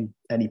just not in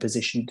any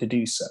position to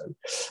do so.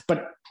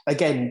 But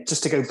again,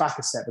 just to go back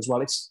a step as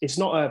well, it's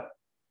not a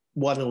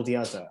one or the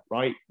other,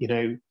 right? You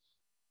know,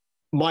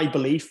 my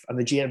belief and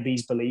the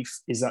GMB's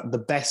belief is that the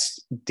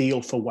best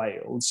deal for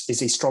Wales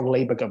is a strong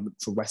Labour government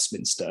for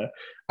Westminster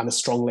and a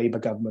strong Labour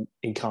government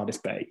in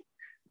Cardiff Bay,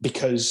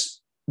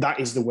 because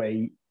that is the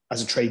way,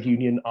 as a trade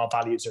union, our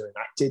values are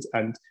enacted.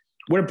 And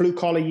we're a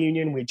blue-collar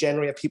union. We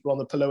generally have people on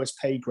the lowest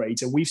pay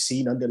grades. And we've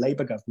seen under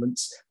Labour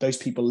governments, those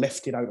people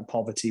lifted out of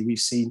poverty. We've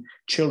seen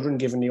children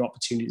given the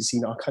opportunity,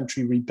 seen our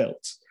country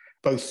rebuilt,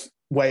 both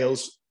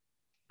Wales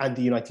and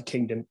the United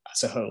Kingdom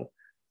as a whole.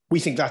 We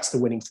think that's the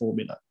winning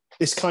formula.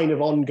 This kind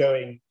of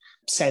ongoing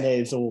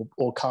Senedd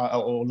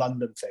or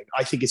London thing,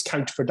 I think is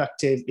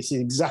counterproductive. It's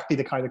exactly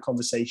the kind of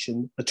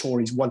conversation the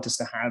Tories want us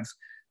to have,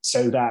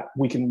 so that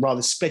we can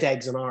rather split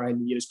eggs on our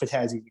end, split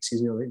hairs,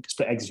 excuse me,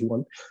 split eggs if you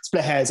want,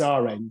 split hairs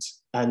our end,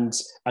 and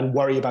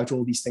worry about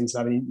all these things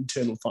and having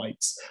internal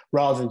fights,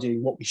 rather than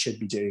doing what we should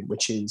be doing,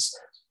 which is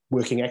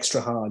working extra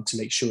hard to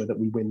make sure that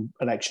we win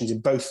elections in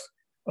both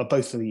of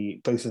the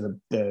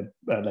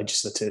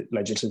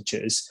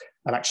legislatures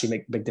and actually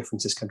make the big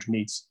difference this country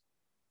needs.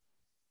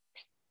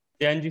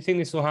 Yeah, and do you think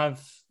this will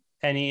have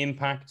any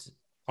impact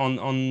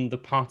on the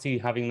party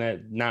having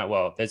their now?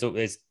 Well, there's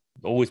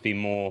always been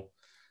more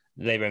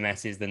Labour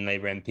MSs than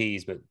Labour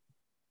MPs, but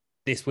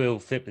this will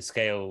flip the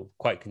scale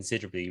quite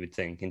considerably, you would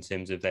think, in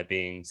terms of there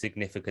being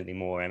significantly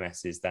more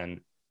MSs than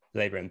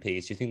Labour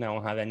MPs. Do you think that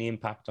will have any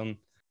impact on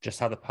just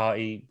how the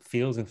party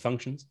feels and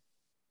functions?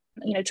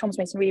 You know, Tom's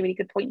made some really, really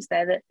good points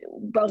there, that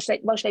Welsh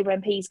Labour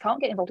MPs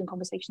can't get involved in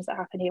conversations that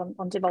happen here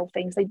on devolved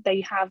things.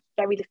 They have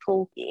very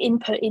little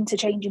input into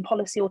changing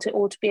policy or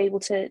to be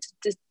able to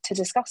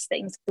discuss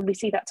things. And we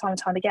see that time and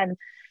time again.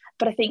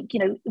 But I think,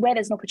 where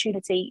there's an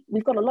opportunity,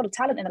 we've got a lot of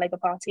talent in the Labour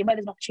Party, and where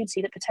there's an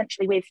opportunity that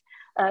potentially with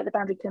the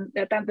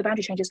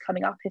boundary changes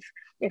coming up,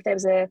 if there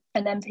was an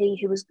MP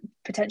who was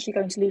potentially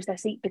going to lose their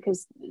seat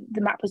because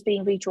the map was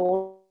being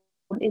redrawn,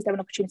 is there an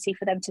opportunity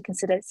for them to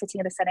consider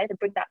sitting in the Senedd and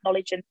bring that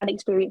knowledge and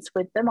experience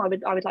with them? I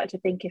would like to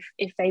think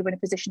if they were in a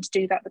position to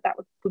do that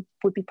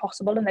would be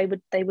possible, and they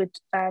would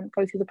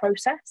go through the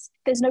process.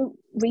 There's no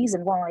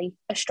reason why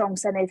a strong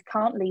Senedd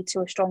can't lead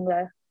to a strong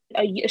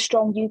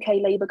UK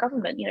Labour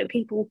government.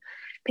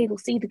 People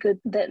see the good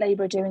that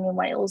Labour are doing in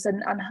Wales,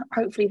 and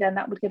hopefully then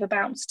that would give a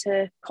bounce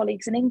to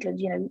colleagues in England.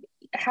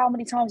 How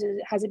many times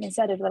has it been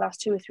said over the last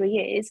 2 or 3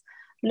 years,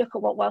 look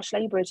at what Welsh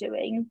Labour are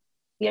doing,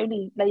 the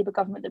only Labour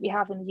government that we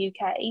have in the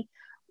UK,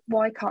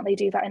 why can't they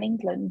do that in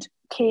England?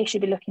 Keir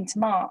should be looking to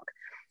Mark.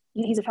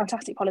 He's a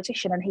fantastic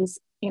politician, and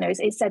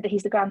it's said that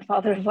he's the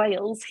grandfather of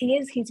Wales.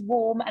 He's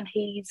warm, and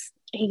he's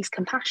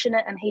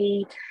compassionate, and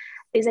he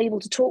is able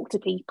to talk to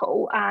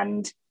people.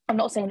 And I'm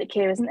not saying that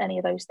Keir isn't any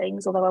of those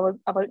things, although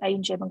I won't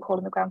age him and call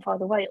him the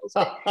grandfather of Wales.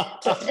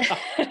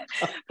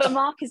 But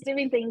Mark is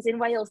doing things in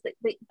Wales that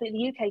the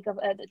UK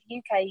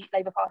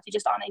Labour Party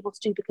just aren't able to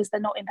do because they're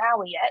not in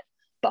power yet.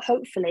 But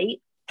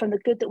hopefully, from the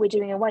good that we're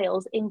doing in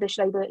Wales, English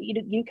Labour,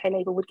 UK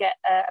Labour would get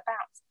a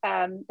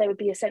bounce. There would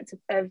be a sense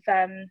of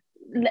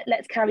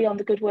let's carry on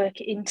the good work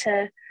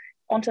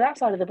onto that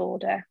side of the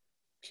border.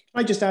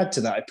 I just add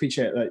to that. I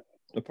appreciate that.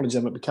 Apologies, I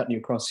might be cutting you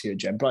across here,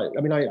 Jen. But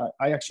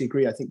I actually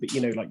agree. I think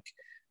that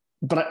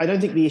but I don't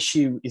think the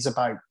issue is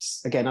about,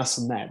 again, us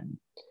and them.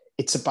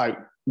 It's about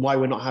why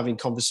we're not having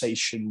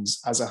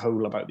conversations as a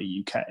whole about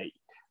the UK.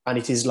 And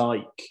it is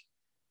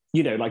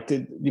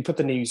you put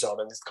the news on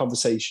and the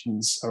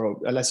conversations are,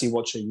 unless you're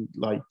watching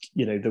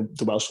the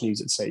Welsh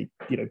news at say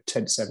 10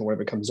 to 7,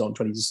 wherever it comes on,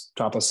 20 to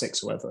 12 or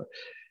 6 or whatever,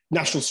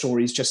 national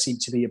stories just seem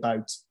to be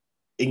about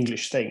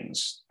English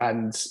things,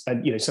 and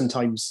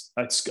sometimes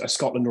a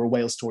Scotland or a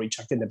Wales story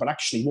chucked in there. But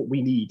actually, what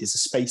we need is a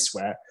space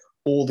where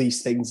all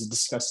these things are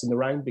discussed in the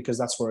round, because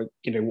that's where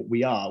what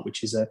we are,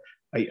 which is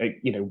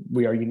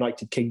we are a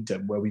United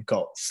Kingdom where we've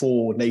got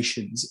 4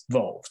 nations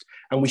involved,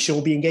 and we should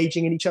all be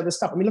engaging in each other's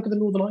stuff. I mean, look at the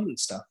Northern Ireland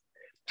stuff.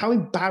 How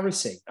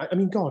embarrassing! I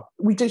mean, God,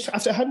 we did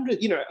after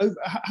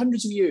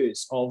hundreds of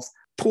years of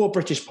poor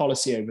British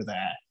policy over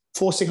there,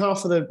 forcing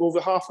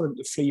over half of them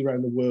to flee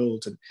around the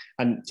world,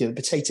 and the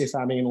potato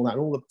famine and all that,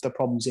 and all the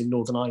problems in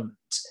Northern Ireland.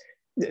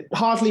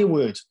 Hardly a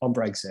word on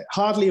Brexit,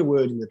 hardly a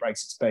word in the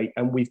Brexit debate,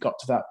 and we've got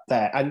to that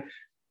there. And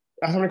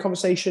I was having a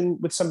conversation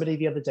with somebody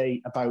the other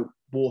day about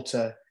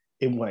water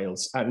in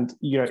Wales, and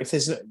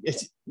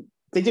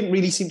they didn't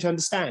really seem to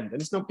understand,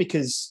 and it's not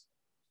because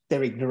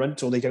they're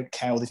ignorant or they don't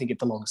care or they think it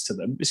belongs to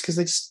them. It's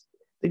because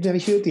they've never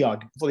heard the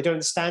argument before. They don't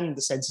understand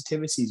the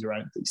sensitivities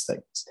around these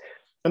things.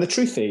 And the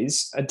truth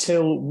is,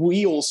 until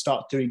we all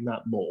start doing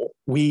that more,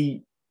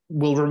 we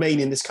will remain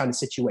in this kind of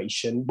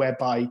situation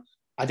whereby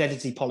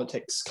identity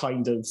politics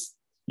kind of,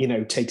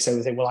 takes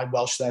over. Saying, well, I'm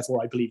Welsh,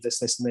 therefore I believe this,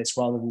 this, and this,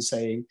 rather than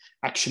saying,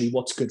 actually,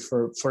 what's good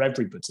for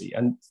everybody.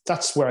 And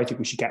that's where I think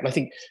we should get. And I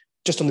think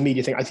just on the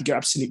media thing, I think you're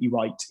absolutely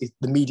right.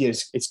 The media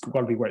it's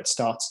got to be where it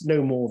starts.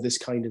 No more of this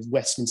kind of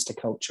Westminster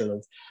culture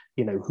of,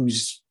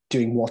 who's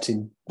doing what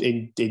in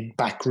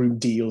backroom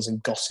deals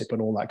and gossip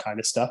and all that kind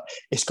of stuff.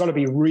 It's got to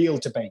be real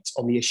debate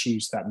on the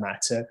issues that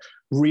matter,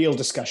 real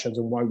discussions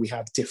on why we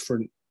have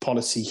different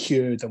policy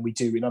here than we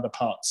do in other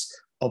parts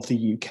of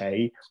the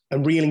UK,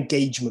 and real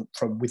engagement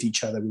with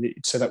each other,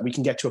 so that we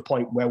can get to a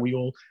point where we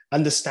all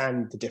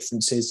understand the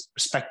differences,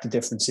 respect the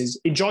differences,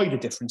 enjoy the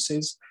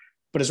differences,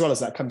 but as well as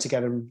that, come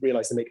together and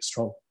realise they make us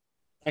strong.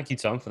 Thank you,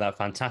 Tom, for that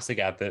fantastic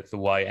advert for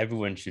why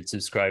everyone should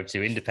subscribe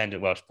to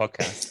Independent Welsh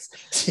Podcasts.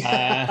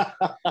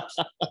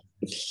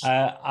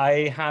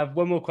 I have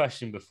one more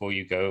question before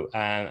you go,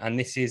 and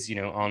this is,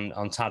 on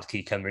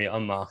Tadci Cymru,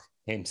 on Mark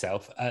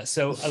himself.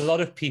 So a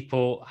lot of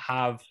people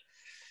have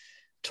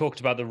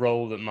talked about the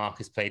role that Mark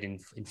has played in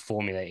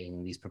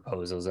formulating these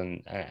proposals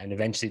and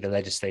eventually the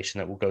legislation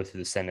that will go through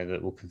the Senate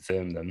that will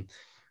confirm them.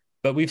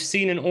 But we've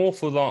seen an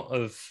awful lot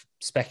of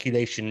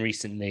speculation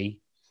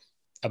recently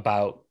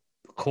about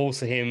calls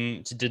for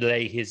him to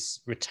delay his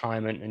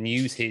retirement and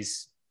use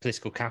his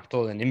political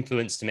capital and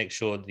influence to make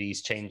sure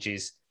these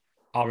changes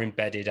are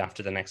embedded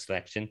after the next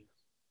election.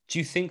 Do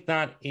you think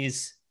that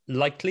is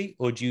likely,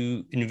 or do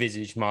you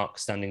envisage Mark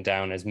standing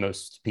down as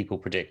most people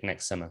predict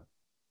next summer?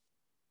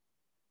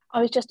 I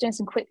was just doing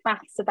some quick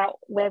maths about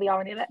where we are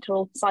in the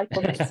electoral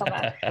cycle next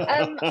summer.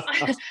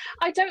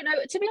 I don't know,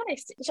 to be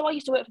honest. So I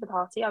used to work for the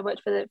party. I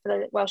worked for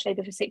the Welsh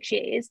Labour for 6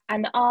 years,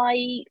 and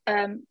I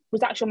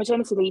was actually on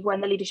maternity leave when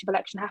the leadership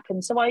election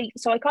happened. So I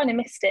kind of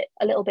missed it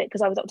a little bit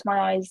because I was up to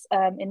my eyes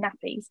in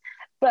nappies.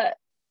 But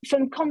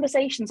from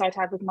conversations I'd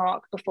had with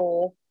Mark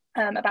before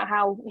about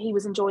how he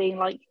was enjoying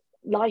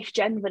life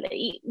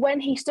generally, when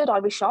he stood,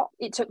 I was shocked.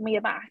 It took me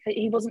aback.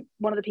 He wasn't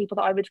one of the people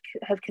that I would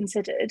have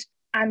considered,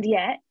 and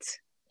yet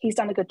he's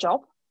done a good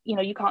job.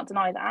 You can't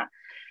deny that.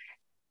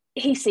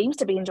 He seems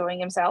to be enjoying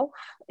himself.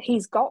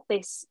 He's got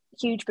this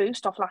huge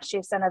boost off last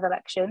year's Senedd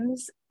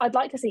elections. I'd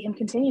like to see him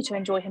continue to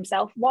enjoy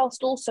himself,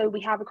 whilst also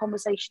we have a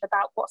conversation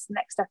about what's the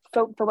next step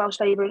for Welsh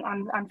Labour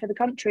and for the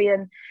country.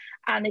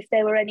 And if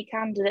there were any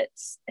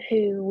candidates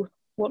who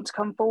want to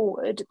come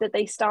forward, that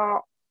they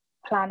start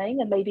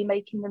planning and maybe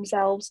making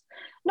themselves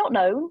not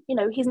known.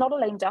 He's not a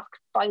lame duck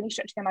by any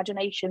stretch of the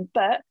imagination,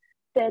 but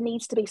there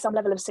needs to be some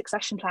level of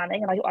succession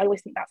planning, and I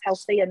always think that's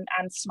healthy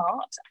and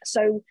smart.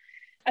 So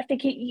I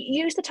think he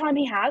used the time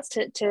he has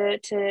to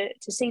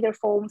see the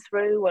reform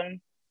through,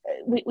 and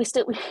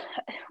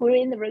we're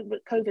in the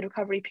COVID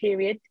recovery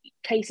period.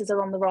 Cases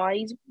are on the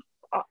rise.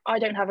 I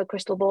don't have a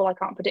crystal ball. I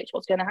can't predict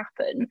what's going to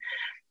happen,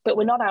 but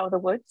we're not out of the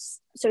woods.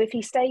 So if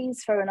he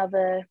stays for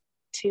another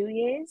 2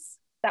 years,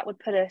 that would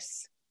put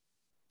us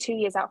 2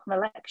 years out from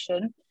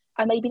election,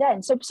 and maybe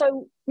then.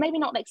 So maybe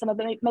not next summer,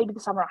 but maybe the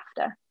summer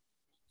after.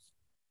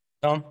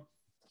 Tom?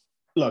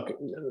 Look,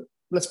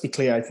 let's be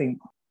clear. I think,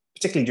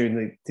 particularly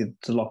during the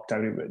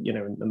lockdown,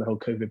 and the whole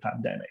COVID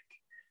pandemic,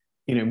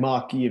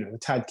 Mark, the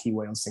Tadci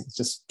Wales thing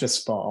was just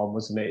spot on,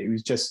 wasn't it? It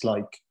was just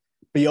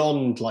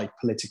beyond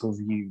political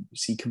views.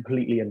 He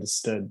completely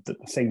understood that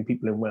the thing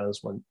people in Wales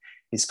want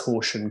is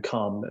caution,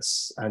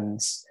 calmness,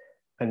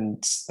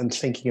 and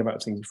thinking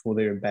about things before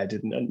they're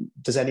embedded. And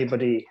does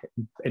anybody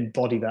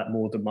embody that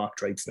more than Mark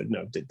Drakeford?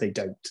 No, they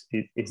don't.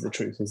 It is the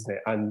truth, isn't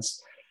it? And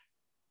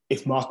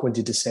if Mark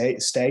wanted to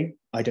stay,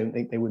 I don't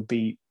think there would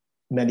be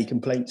many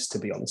complaints, to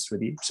be honest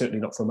with you.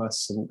 Certainly not from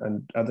us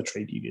and other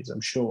trade unions,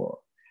 I'm sure.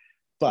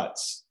 But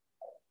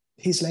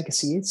his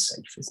legacy is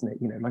safe,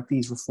 isn't it?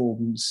 These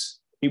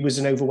reforms, it was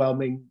an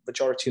overwhelming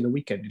majority on the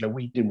weekend.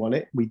 We didn't want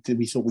it. We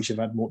thought we should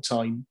have had more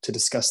time to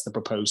discuss the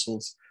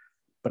proposals,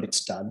 but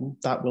it's done.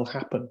 That will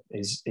happen,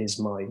 is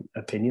my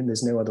opinion.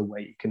 There's no other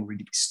way it can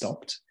really be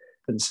stopped.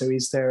 And so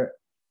is there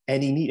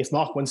any need? If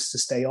Mark wants to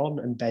stay on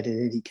and bed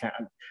in it, he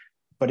can.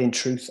 But in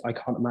truth, I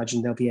can't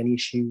imagine there'll be any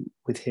issue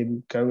with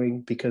him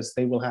going, because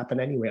they will happen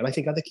anyway. And I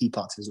think other key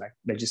parties, like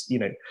they're just,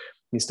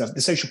 stuff.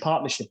 The social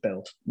partnership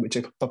bill, which,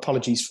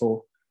 apologies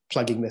for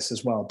plugging this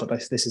as well, but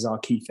this is our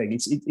key thing.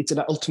 It's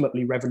an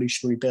ultimately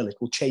revolutionary bill. It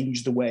will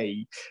change the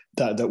way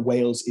that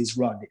Wales is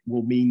run. It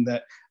will mean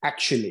that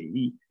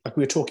actually, like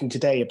we were talking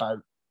today about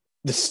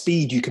the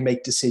speed you can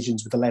make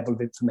decisions with a level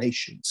of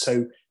information.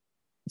 So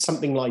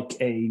something like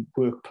a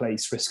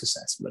workplace risk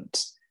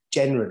assessment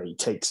generally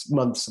takes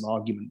months of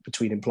argument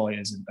between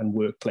employers and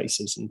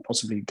workplaces and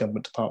possibly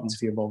government departments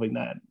if you're involving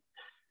them.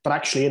 But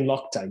actually in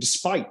lockdown,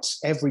 despite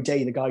every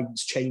day the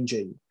guidance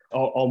changing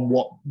on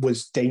what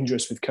was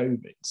dangerous with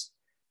COVID,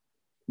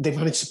 they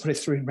managed to put it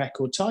through in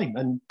record time,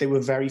 and there were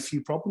very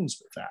few problems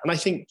with that. And I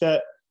think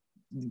that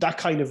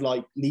kind of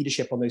like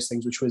leadership on those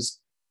things, which was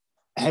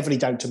heavily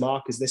down to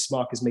Mark, as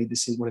Mark has made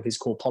this one of his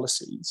core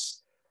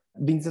policies,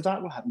 means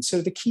that will happen. So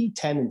the key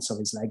tenets of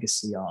his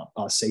legacy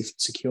are safe and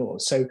secure.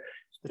 So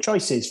the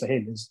choice is for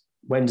him is,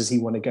 when does he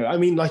want to go? I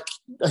mean, like,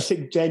 I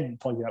think Jen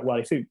pointed out,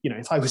 well, if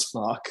I was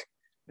Mark,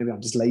 maybe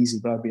I'm just lazy,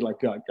 but I'd be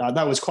like, oh,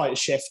 that was quite a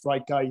shift,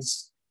 right,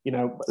 guys?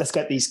 Let's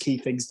get these key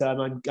things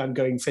done. I'm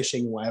going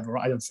fishing or whatever.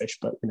 I don't fish,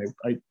 but I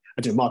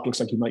don't know. Mark looks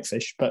like he might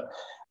fish, but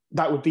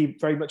that would be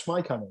very much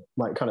my kind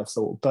of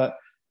thought. But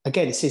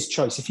again, it's his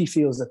choice. If he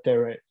feels that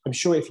I'm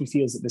sure if he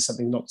feels that there's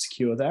something not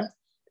secure there,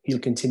 he'll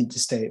continue to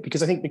stay.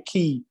 Because I think the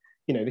key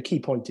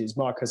point is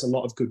Mark has a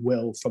lot of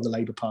goodwill from the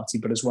Labour Party,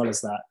 but as well as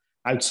that,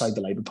 outside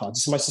the Labour Party.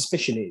 So my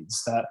suspicion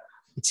is that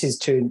it's his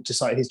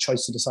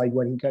choice to decide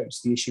when he goes.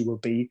 The issue will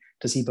be,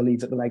 does he believe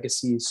that the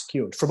legacy is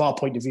secured? From our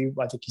point of view,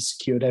 I think he's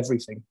secured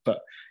everything. But,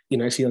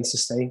 if he wants to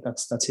stay,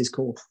 that's his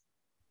call.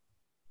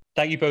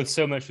 Thank you both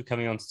so much for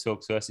coming on to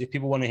talk to us. If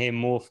people want to hear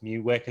more from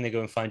you, where can they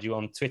go and find you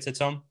on Twitter,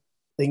 Tom?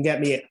 They can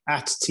get me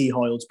at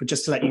T-Hoyles, but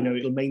just to let you know,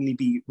 it'll mainly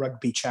be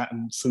rugby chat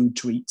and food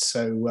tweets.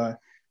 So,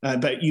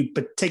 but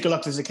take a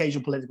look. There's an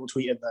occasional political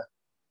tweet in there.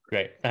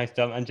 Great. Thanks,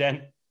 Tom. And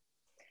Jen?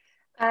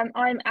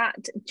 I'm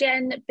at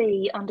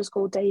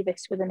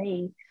JenB_Davis with an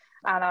E,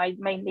 and I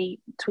mainly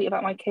tweet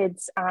about my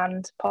kids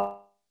and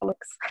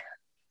politics.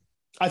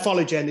 I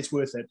follow Jen. It's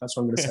worth it. That's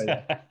what I'm going to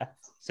say.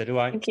 So do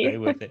I. Thank you. Very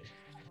worth it.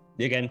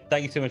 Again,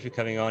 thank you so much for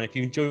coming on. If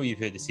you enjoyed what you've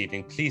heard this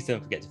evening, please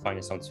don't forget to find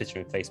us on Twitter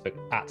and Facebook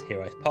at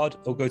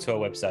HeroIcePod, or go to our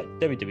website,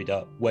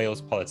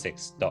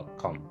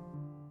 www.walespolitics.com.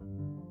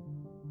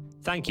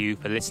 Thank you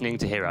for listening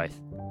to Hiraeth.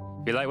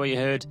 If you like what you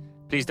heard,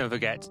 please don't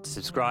forget to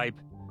subscribe,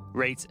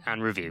 rate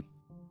and review.